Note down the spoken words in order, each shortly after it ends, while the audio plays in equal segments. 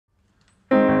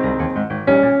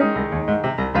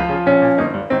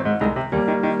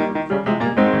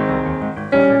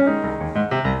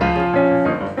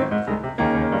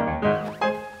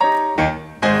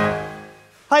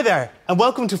Hi there, and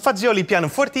welcome to Fazioli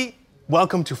Pianoforti.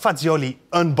 Welcome to Fazioli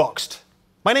Unboxed.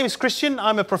 My name is Christian,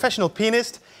 I'm a professional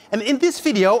pianist, and in this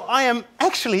video I am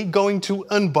actually going to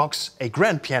unbox a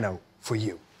grand piano for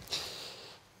you.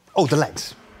 Oh, the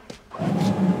legs.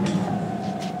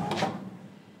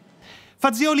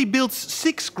 Fazioli builds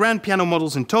 6 grand piano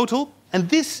models in total, and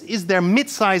this is their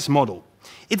mid-size model.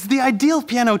 It's the ideal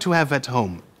piano to have at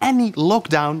home. Any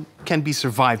lockdown can be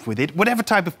survived with it, whatever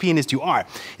type of pianist you are.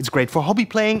 It's great for hobby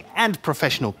playing and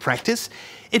professional practice.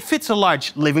 It fits a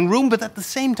large living room, but at the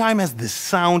same time has the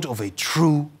sound of a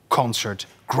true concert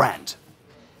grand.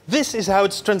 This is how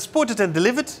it's transported and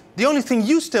delivered. The only thing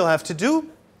you still have to do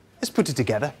is put it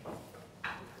together.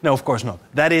 No, of course not.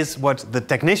 That is what the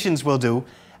technicians will do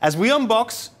as we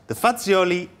unbox the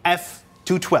Fazioli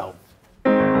F212.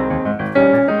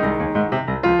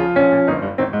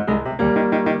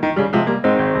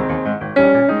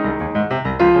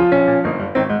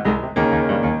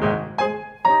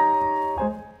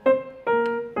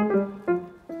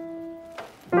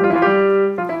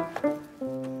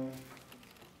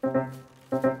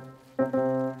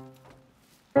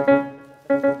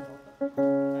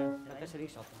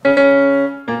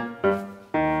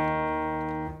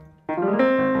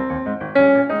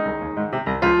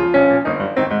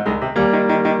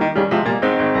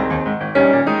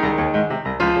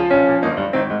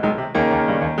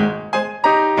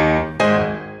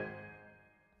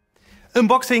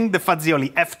 Unboxing the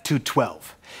Fazioli F212.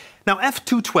 Now,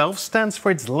 F212 stands for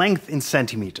its length in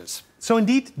centimeters. So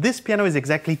indeed, this piano is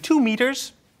exactly 2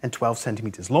 meters and 12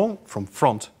 centimeters long from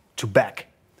front to back.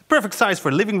 The perfect size for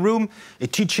a living room, a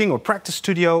teaching or practice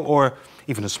studio, or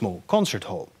even a small concert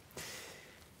hall.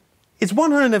 It's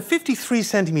 153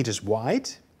 centimeters wide,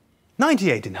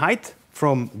 98 in height,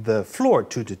 from the floor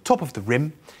to the top of the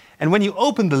rim. And when you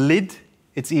open the lid,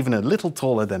 it's even a little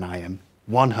taller than I am,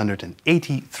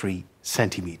 183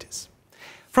 centimeters.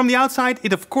 From the outside,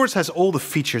 it of course has all the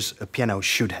features a piano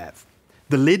should have.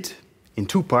 The lid in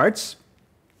 2 parts,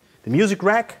 the music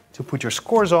rack to put your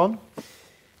scores on,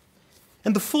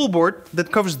 and the full board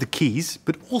that covers the keys,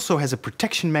 but also has a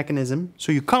protection mechanism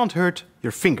so you can't hurt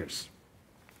your fingers.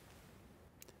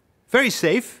 Very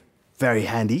safe, very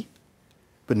handy,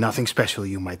 but nothing special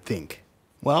you might think.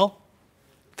 Well,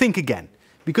 think again,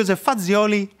 because a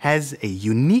Fazioli has a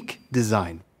unique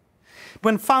design.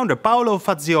 When founder Paolo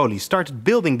Fazioli started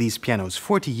building these pianos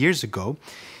 40 years ago,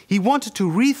 he wanted to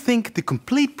rethink the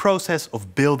complete process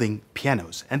of building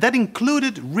pianos. And that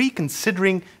included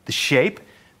reconsidering the shape,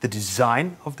 the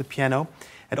design of the piano,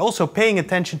 and also paying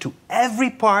attention to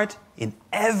every part in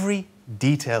every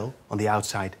detail on the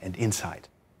outside and inside.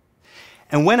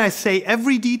 And when I say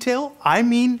every detail, I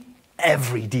mean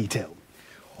every detail.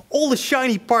 All the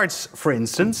shiny parts, for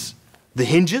instance, the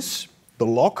hinges, the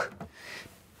lock,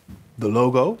 the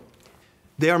logo,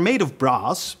 they are made of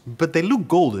brass, but they look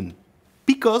golden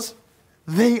because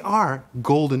they are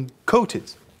golden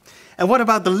coated. And what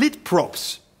about the lid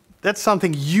props? That's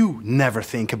something you never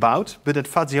think about, but at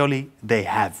Fazioli they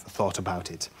have thought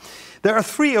about it. There are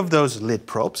 3 of those lid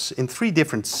props in 3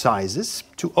 different sizes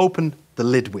to open the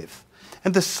lid with.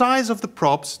 And the size of the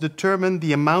props determine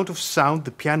the amount of sound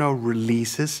the piano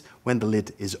releases when the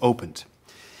lid is opened.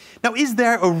 Now, is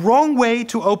there a wrong way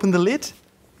to open the lid?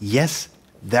 Yes,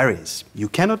 there is. You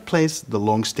cannot place the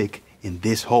long stick in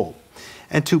this hole.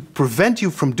 And to prevent you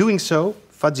from doing so,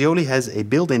 Fazioli has a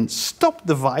built-in stop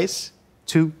device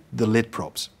to the lid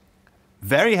props.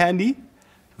 Very handy,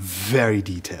 very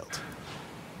detailed.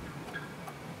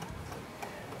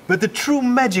 But the true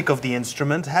magic of the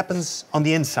instrument happens on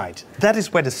the inside. That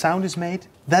is where the sound is made,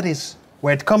 that is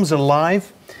where it comes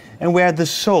alive, and where the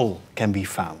soul can be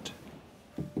found.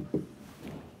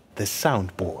 The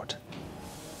soundboard.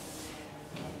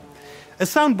 A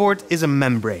soundboard is a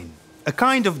membrane, a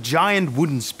kind of giant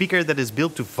wooden speaker that is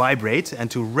built to vibrate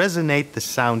and to resonate the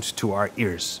sound to our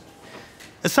ears.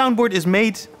 A soundboard is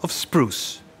made of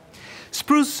spruce.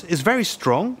 Spruce is very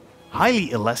strong,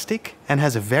 highly elastic, and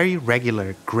has a very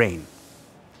regular grain.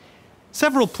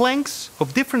 Several planks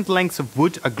of different lengths of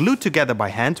wood are glued together by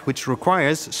hand, which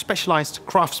requires specialized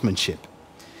craftsmanship.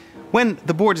 When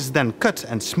the board is then cut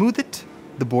and smoothed,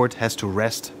 the board has to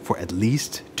rest for at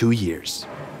least 2 years.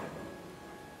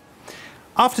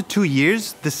 After 2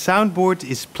 years, the soundboard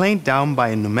is planed down by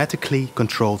a pneumatically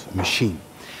controlled machine.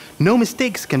 No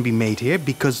mistakes can be made here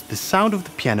because the sound of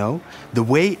the piano, the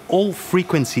way all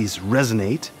frequencies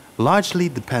resonate, largely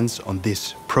depends on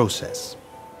this process.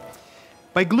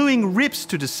 By gluing ribs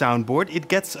to the soundboard, it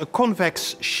gets a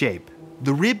convex shape.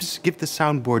 The ribs give the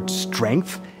soundboard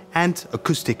strength and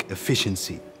acoustic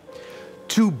efficiency.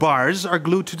 2 bars are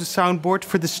glued to the soundboard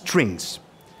for the strings.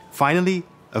 Finally,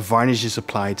 a varnish is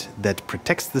applied that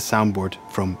protects the soundboard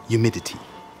from humidity.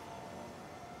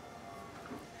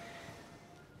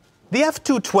 The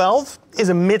F212 is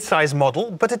a mid-size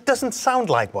model, but it doesn't sound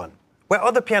like one. Where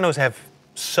other pianos have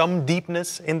some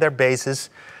deepness in their basses,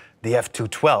 the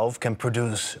F212 can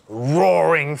produce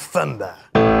roaring thunder.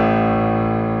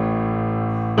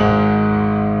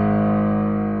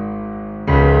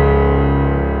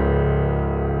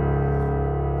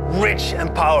 Rich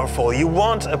and powerful. You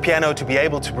want a piano to be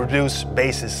able to produce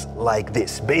basses like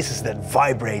this, basses that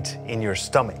vibrate in your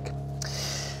stomach.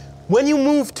 When you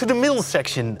move to the middle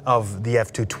section of the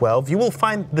F212, you will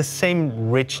find the same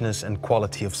richness and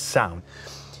quality of sound.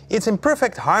 It's in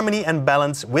perfect harmony and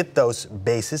balance with those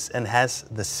basses and has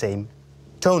the same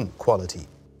tone quality.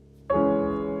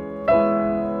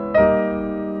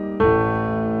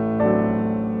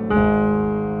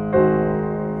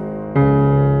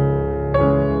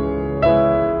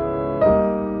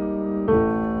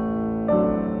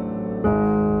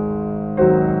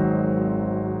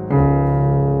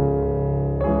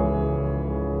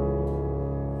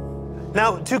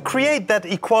 Now, to create that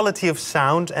equality of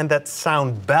sound and that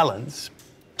sound balance,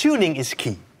 tuning is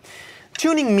key.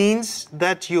 Tuning means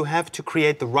that you have to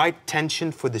create the right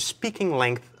tension for the speaking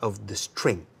length of the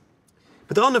string.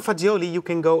 But on the Fazioli, you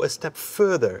can go a step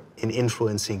further in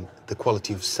influencing the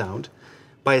quality of sound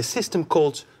by a system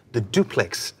called the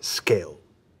duplex scale.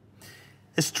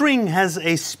 A string has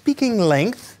a speaking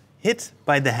length hit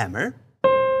by the hammer,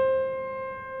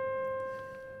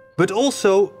 but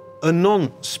also a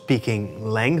non-speaking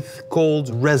length called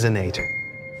resonator.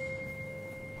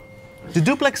 The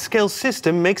duplex scale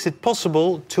system makes it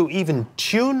possible to even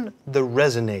tune the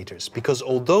resonators, because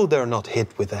although they're not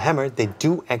hit with a hammer, they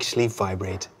do actually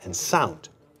vibrate and sound.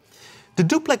 The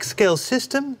duplex scale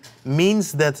system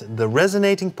means that the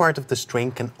resonating part of the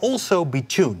string can also be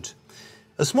tuned.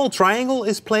 A small triangle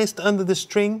is placed under the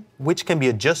string, which can be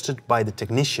adjusted by the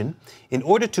technician in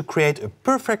order to create a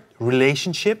perfect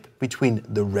relationship between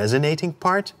the resonating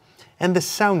part and the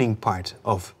sounding part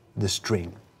of the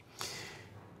string.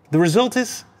 The result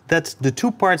is that the two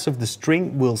parts of the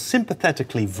string will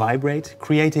sympathetically vibrate,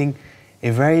 creating a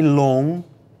very long,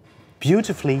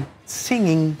 beautifully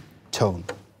singing tone.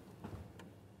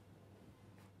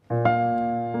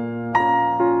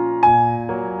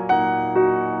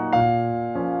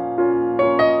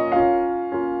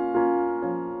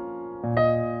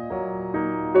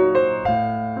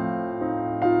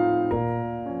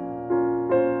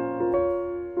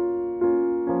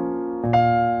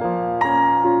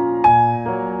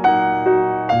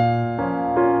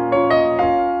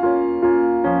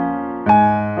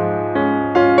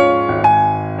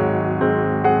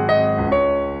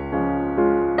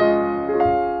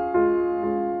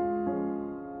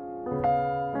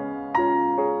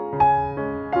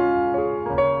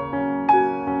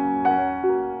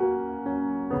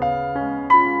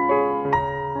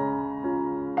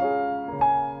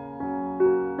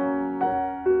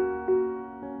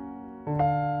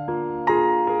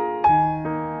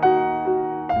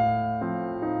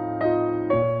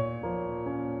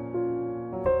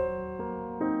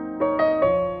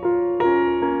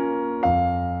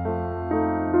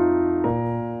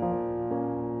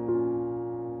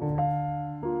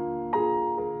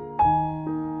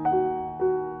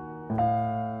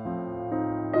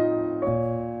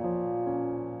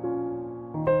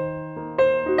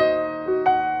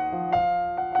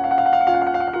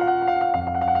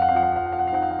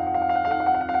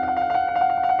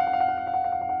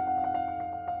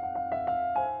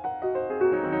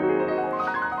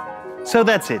 So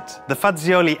that's it, the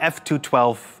Fazioli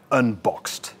F212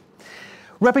 unboxed.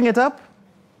 Wrapping it up,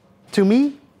 to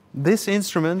me, this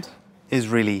instrument is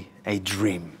really a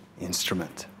dream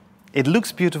instrument. It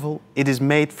looks beautiful, it is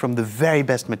made from the very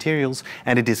best materials,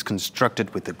 and it is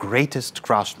constructed with the greatest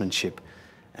craftsmanship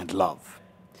and love.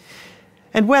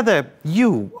 And whether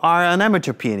you are an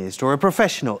amateur pianist or a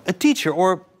professional, a teacher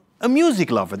or a music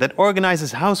lover that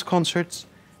organizes house concerts,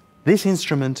 this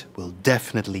instrument will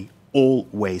definitely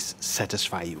always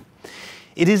satisfy you.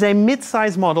 It is a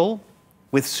mid-size model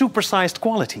with supersized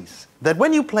qualities that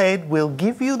when you play it will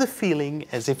give you the feeling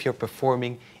as if you're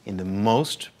performing in the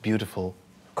most beautiful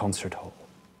concert hall.